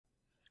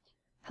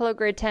Hello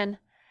grade 10.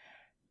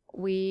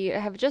 We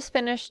have just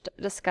finished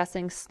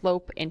discussing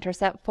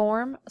slope-intercept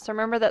form. So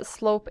remember that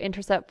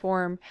slope-intercept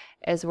form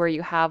is where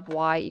you have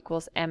y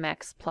equals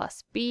mx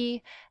plus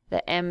b.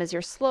 The m is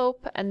your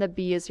slope and the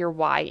b is your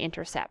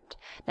y-intercept.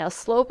 Now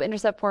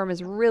slope-intercept form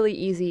is really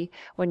easy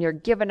when you're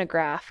given a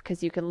graph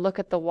because you can look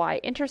at the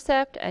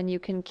y-intercept and you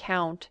can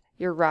count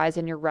your rise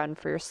and your run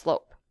for your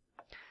slope.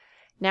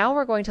 Now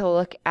we're going to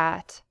look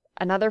at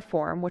another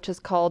form which is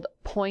called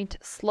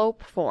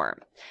point-slope form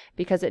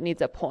because it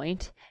needs a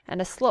point and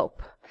a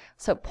slope.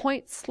 So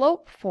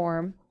point-slope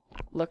form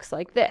looks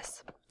like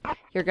this.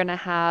 You're going to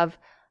have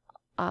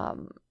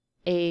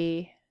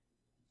a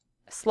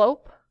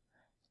slope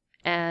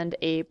and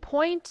a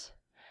point,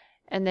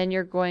 and then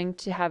you're going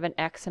to have an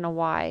x and a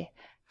y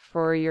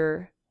for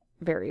your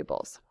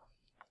variables.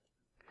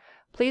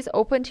 Please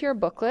open to your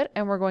booklet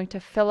and we're going to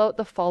fill out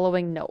the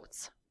following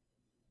notes.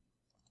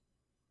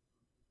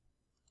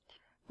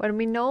 When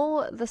we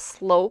know the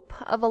slope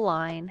of a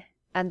line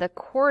and the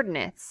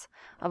coordinates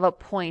of a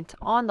point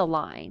on the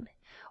line,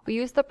 we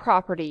use the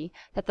property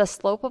that the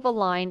slope of a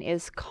line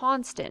is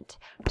constant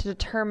to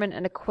determine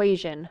an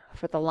equation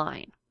for the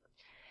line.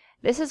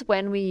 This is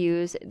when we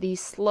use the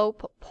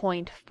slope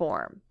point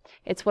form.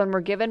 It's when we're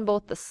given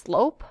both the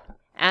slope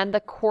and the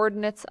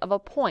coordinates of a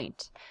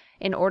point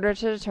in order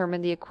to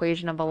determine the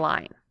equation of a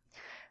line.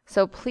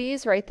 So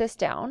please write this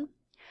down.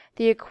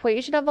 The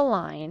equation of a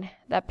line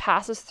that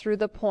passes through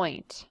the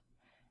point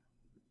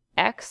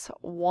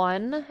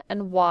x1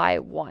 and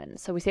y1.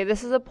 So we say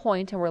this is a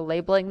point and we're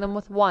labeling them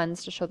with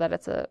ones to show that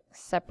it's a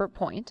separate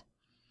point.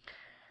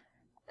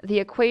 The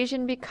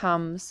equation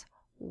becomes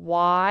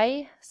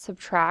y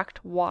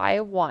subtract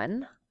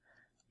y1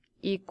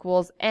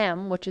 equals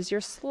m, which is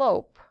your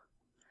slope,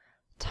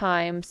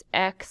 times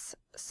x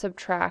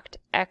subtract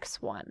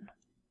x1.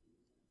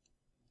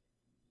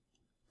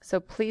 So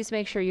please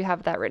make sure you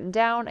have that written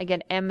down.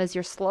 Again, m is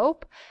your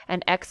slope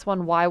and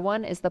x1,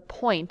 y1 is the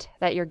point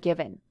that you're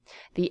given.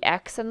 The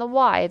x and the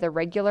y, the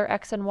regular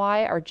x and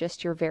y, are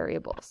just your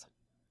variables.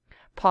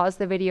 Pause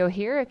the video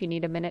here if you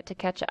need a minute to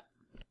catch up.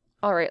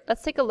 All right,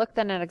 let's take a look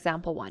then at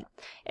example 1.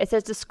 It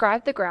says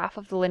describe the graph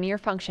of the linear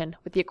function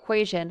with the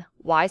equation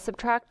y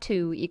subtract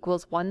 2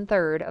 equals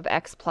 1/3 of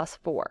x plus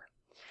 4.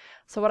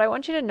 So what I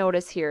want you to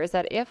notice here is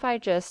that if I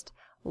just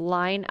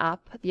line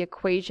up the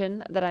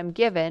equation that I'm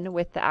given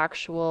with the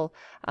actual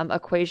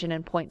equation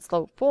in point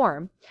slope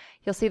form,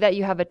 you'll see that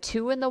you have a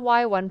 2 in the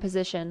y1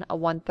 position, a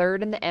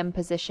 1/3 in the m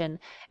position,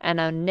 and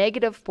a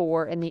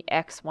 -4 in the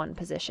x1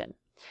 position.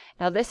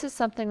 Now this is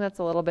something that's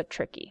a little bit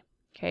tricky.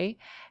 Okay,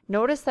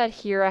 notice that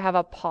here I have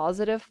a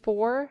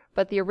 +4,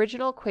 but the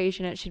original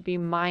equation it should be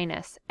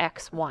minus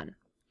x1.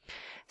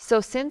 So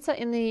since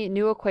in the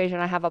new equation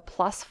I have a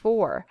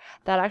 +4,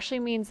 that actually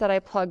means that I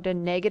plugged a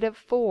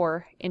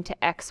 -4 into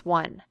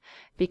x1,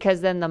 because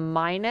then the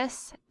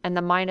minus and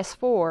the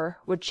 -4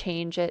 would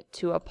change it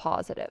to a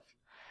positive.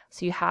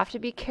 So you have to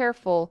be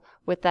careful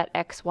with that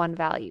x1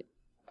 value.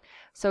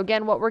 So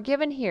again, what we're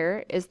given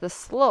here is the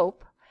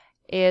slope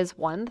is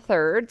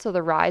 1/3, so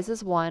the rise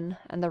is 1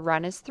 and the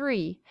run is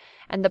 3,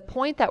 and the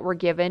point that we're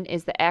given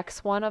is the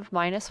x1 of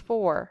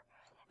 -4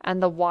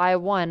 and the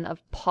y1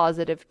 of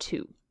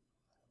 +2.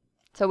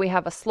 So we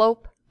have a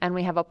slope and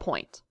we have a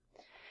point.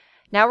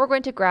 Now we're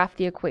going to graph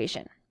the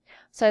equation.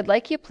 So I'd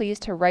like you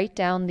please to write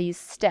down these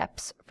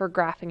steps for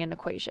graphing an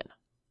equation.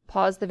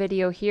 Pause the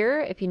video here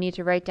if you need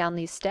to write down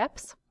these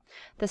steps.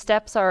 The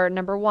steps are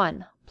number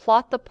 1,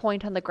 plot the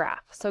point on the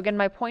graph. So again,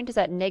 my point is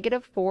at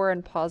 -4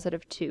 and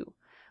 +2.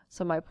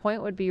 So my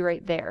point would be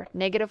right there,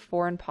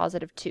 -4 and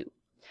 +2.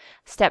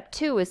 Step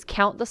 2 is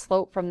count the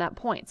slope from that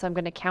point. So I'm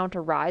going to count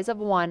a rise of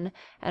 1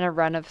 and a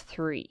run of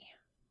 3.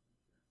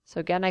 So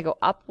again, I go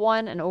up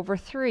 1 and over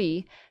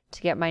 3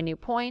 to get my new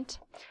point.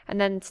 And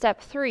then step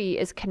 3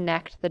 is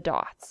connect the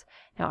dots.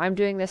 Now I'm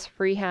doing this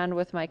freehand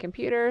with my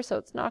computer, so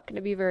it's not going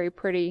to be very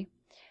pretty.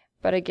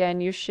 But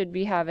again, you should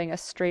be having a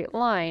straight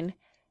line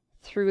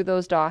through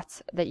those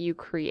dots that you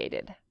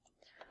created.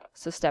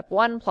 So step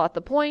 1, plot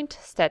the point.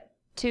 Step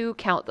 2,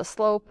 count the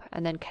slope,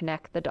 and then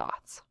connect the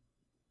dots.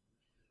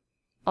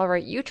 All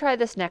right, you try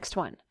this next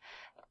one.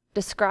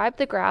 Describe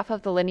the graph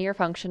of the linear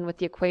function with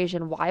the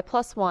equation y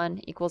plus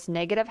 1 equals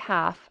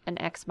 -1/2 and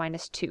x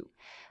minus 2.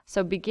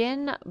 So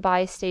begin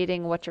by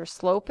stating what your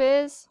slope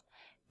is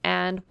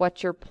and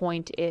what your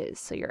point is.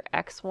 So your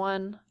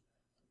x1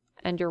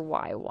 and your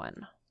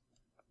y1.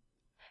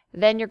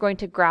 Then you're going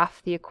to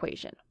graph the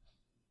equation.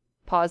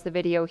 Pause the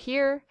video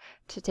here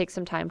to take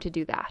some time to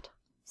do that.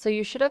 So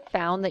you should have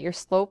found that your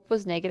slope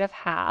was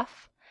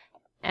 -1/2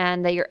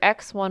 and that your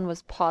x1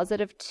 was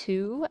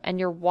 +2 and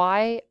your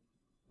y1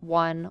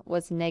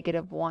 was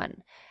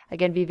 -1.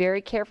 Again, be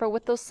very careful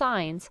with those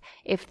signs.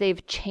 If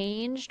they've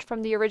changed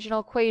from the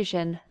original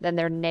equation, then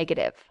they're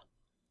negative.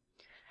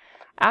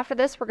 After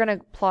this, we're going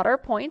to plot our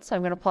points. So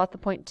I'm going to plot the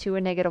point 2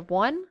 and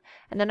 -1,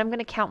 and then I'm going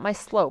to count my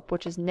slope,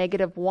 which is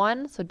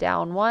 -1, so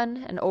down 1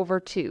 and over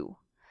 2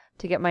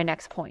 to get my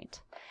next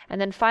point. And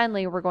then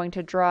finally, we're going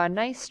to draw a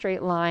nice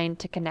straight line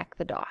to connect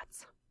the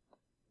dots.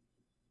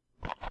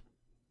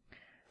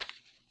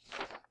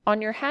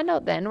 On your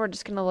handout then, we're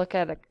just going to look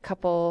at a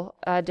couple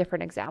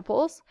different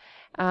examples.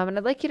 And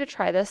I'd like you to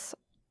try this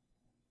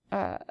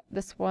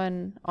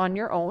one on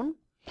your own.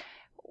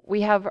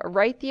 We have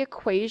write the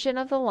equation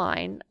of the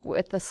line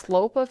with the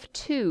slope of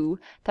 2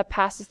 that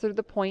passes through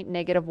the point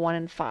 -1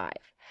 and 5.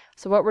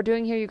 So what we're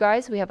doing here, you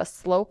guys, we have a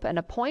slope and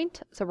a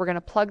point. So we're going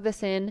to plug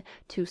this in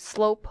to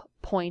slope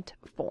point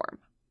form.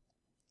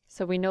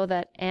 So we know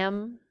that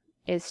m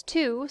is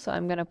 2, so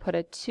I'm going to put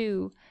a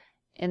 2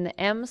 in the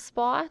m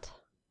spot.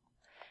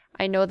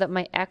 I know that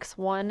my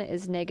x1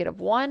 is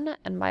 -1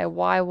 and my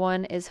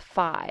y1 is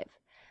 5.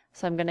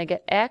 So I'm going to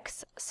get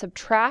x,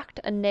 subtract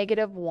a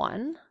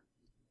 -1.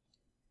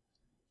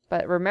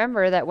 But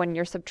remember that when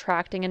you're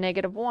subtracting a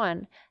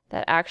 -1,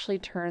 that actually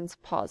turns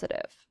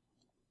positive.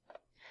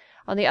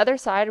 On the other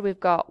side, we've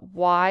got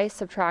y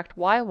subtract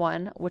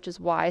y1, which is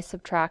y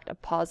subtract a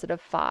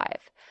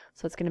 +5.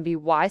 So it's going to be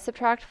y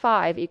subtract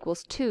 5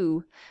 equals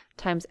 2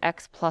 times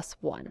x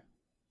plus 1.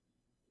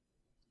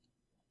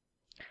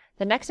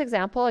 The next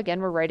example, again,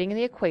 we're writing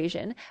the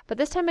equation, but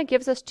this time it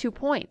gives us 2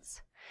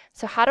 points.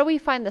 So how do we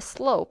find the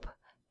slope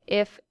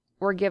if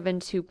we're given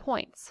 2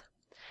 points?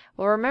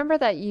 Well, remember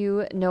that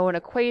you know an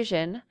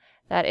equation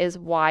that is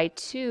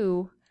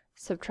y2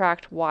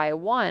 subtract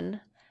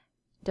y1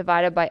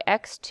 divided by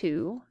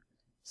x2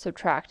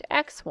 subtract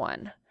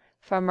x1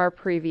 from our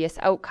previous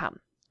outcome.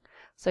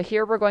 So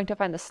here we're going to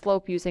find the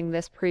slope using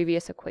this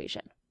previous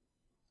equation.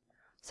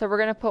 So we're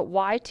going to put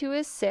y2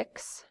 is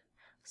 6,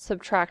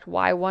 subtract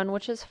y1,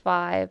 which is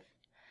 5,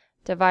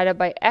 divided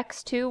by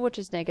x2, which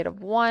is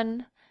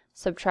 -1,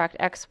 subtract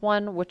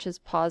x1, which is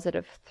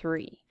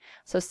 +3.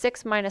 So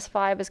 6 minus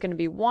 5 is going to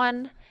be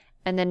 1,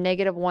 and then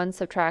 -1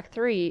 subtract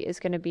 3 is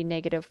going to be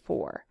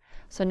 -4.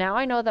 So now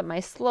I know that my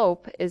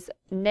slope is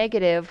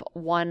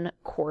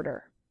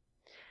 -1/4.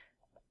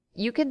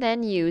 You can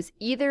then use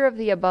either of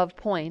the above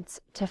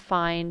points to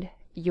find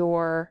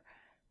your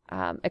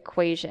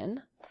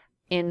equation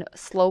in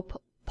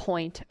slope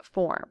point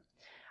form.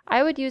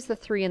 I would use the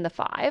 3 and the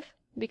 5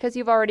 because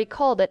you've already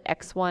called it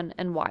x1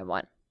 and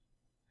y1.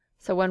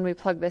 So when we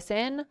plug this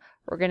in,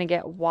 we're going to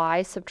get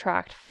y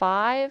subtract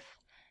 5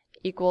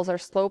 equals our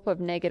slope of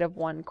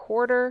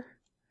 -1/4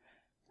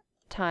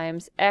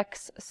 times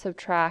x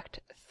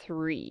subtract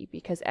 3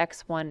 because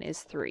x1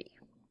 is 3.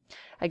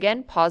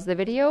 Again, pause the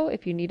video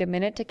if you need a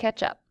minute to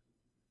catch up.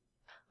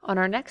 On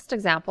our next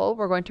example,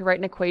 we're going to write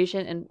an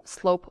equation in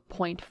slope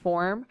point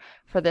form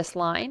for this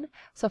line.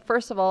 So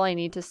first of all, I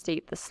need to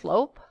state the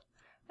slope.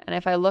 And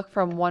if I look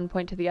from one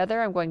point to the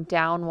other, I'm going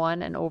down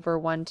 1 and over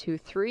 1, 2,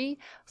 3.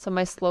 So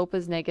my slope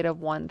is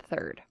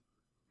 -1/3.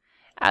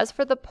 As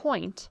for the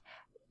point,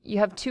 you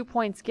have 2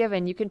 points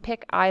given. You can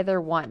pick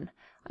either one.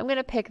 I'm going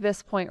to pick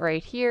this point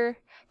right here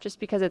just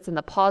because it's in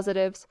the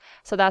positives.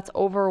 So that's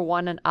over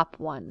 1 and up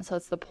 1. So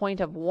it's the point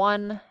of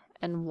 1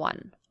 and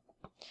 1.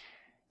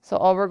 So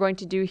all we're going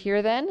to do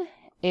here then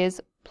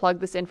is plug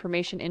this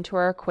information into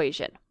our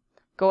equation.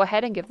 Go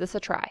ahead and give this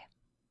a try.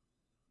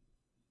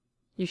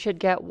 You should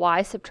get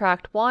y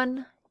subtract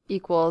 1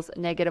 equals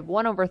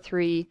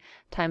 -1/3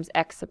 times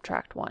x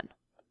subtract 1.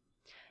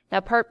 Now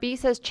part B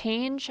says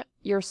change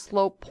your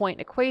slope point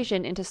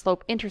equation into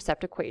slope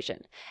intercept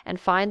equation and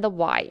find the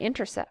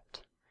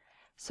y-intercept.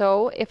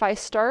 So if I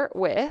start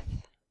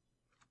with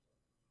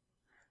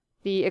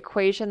the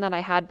equation that I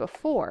had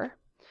before,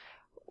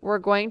 we're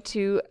going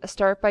to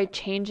start by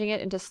changing it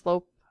into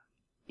slope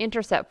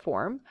intercept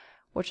form,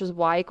 which is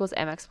y equals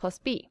mx plus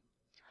b.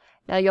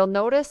 Now you'll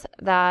notice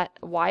that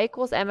y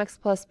equals mx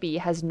plus b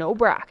has no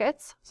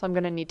brackets, so I'm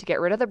going to need to get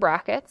rid of the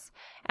brackets,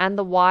 and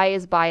the y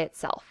is by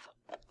itself.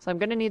 So I'm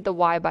going to need the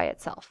y by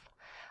itself.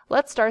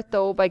 Let's start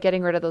though by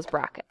getting rid of those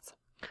brackets.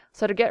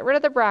 So to get rid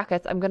of the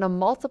brackets, I'm going to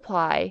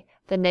multiply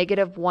the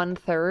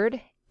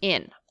 -1/3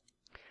 in.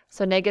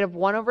 So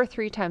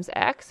 -1/3 times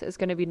x is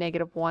going to be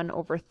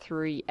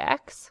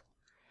 -1/3x.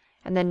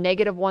 And then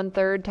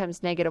 -1/3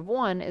 times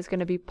 -1 is going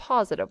to be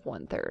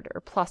 +1/3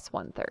 or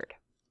 +1/3.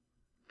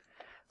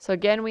 So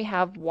again, we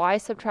have y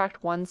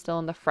subtract 1 still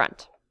in the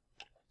front.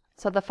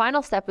 So the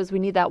final step is we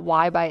need that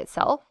y by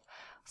itself.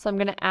 So I'm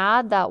going to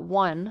add that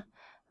 1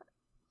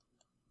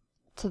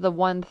 to the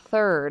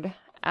 1/3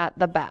 at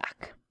the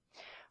back.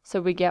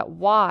 So we get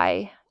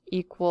y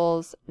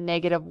equals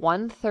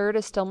 -1/3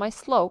 is still my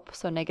slope,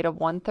 so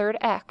 -1/3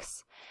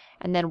 x.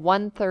 And then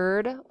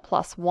 1/3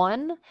 plus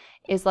 1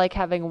 is like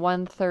having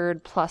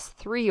 1/3 plus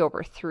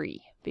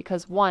 3/3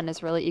 because 1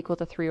 is really equal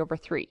to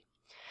 3/3.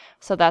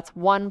 So that's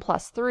 1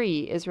 plus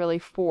 3 is really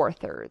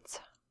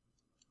 4/3.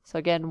 So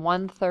again,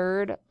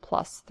 1/3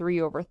 plus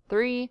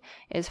 3/3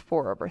 is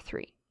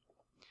 4/3.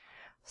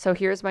 So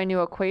here's my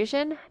new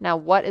equation. Now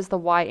what is the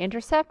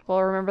y-intercept?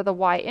 Well, remember the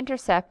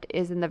y-intercept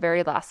is in the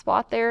very last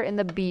spot there in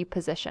the B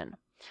position.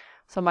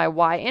 So my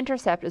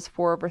y-intercept is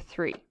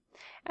 4/3.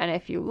 And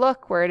if you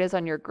look where it is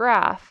on your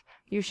graph,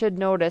 you should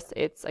notice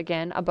it's,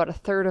 again, about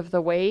 1/3 of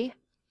the way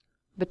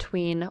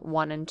between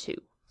 1 and 2.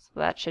 So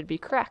that should be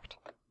correct.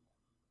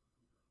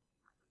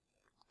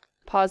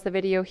 Pause the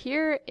video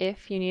here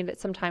if you need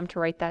some time to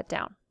write that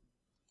down.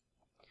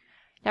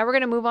 Now we're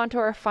going to move on to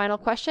our final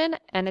question,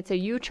 and it's a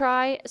you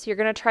try. So you're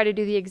going to try to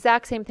do the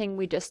exact same thing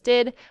we just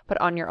did, but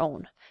on your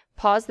own.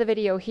 Pause the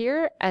video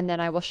here, and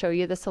then I will show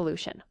you the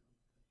solution.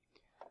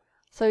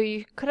 So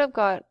you could have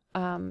got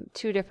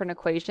two different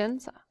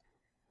equations,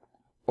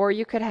 or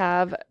you could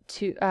have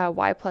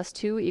y plus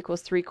 2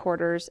 equals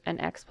 3/4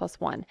 and x plus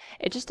 1.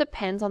 It just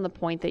depends on the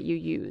point that you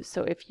use.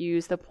 So if you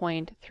use the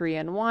point 3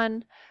 and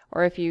 1,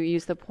 or if you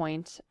use the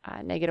point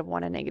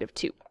 -1 and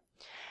 -2.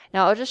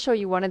 Now I'll just show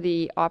you one of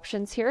the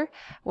options here.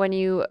 When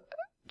you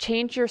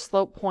change your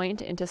slope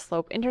point into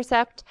slope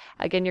intercept,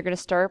 again, you're going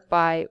to start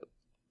by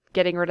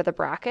getting rid of the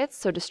brackets,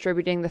 so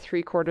distributing the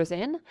 3/4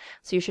 in.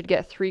 So you should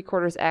get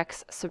 3/4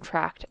 x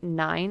subtract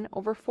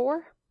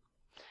 9/4,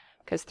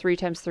 because 3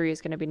 times 3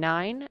 is going to be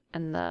 9,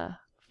 and the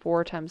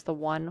 4 times the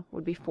 1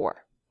 would be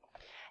 4.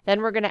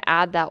 Then we're going to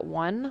add that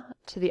 1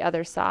 to the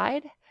other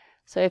side.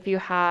 So if you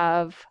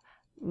have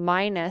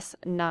minus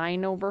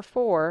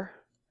 9/4,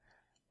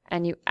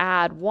 and you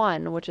add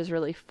 1, which is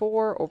really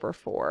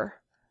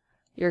 4/4,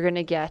 you're going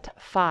to get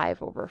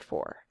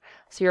 5/4.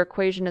 So your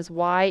equation is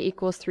y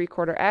equals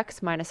 3/4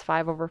 x minus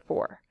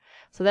 5/4.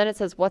 So then it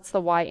says, what's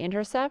the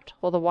y-intercept?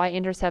 Well, the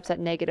y-intercept's at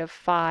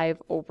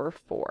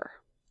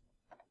 -5/4.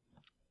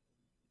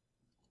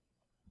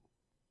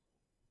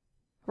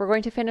 We're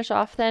going to finish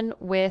off then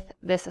with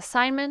this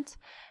assignment.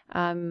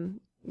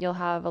 You'll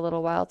have a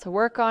little while to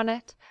work on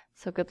it.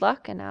 So good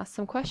luck and ask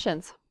some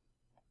questions.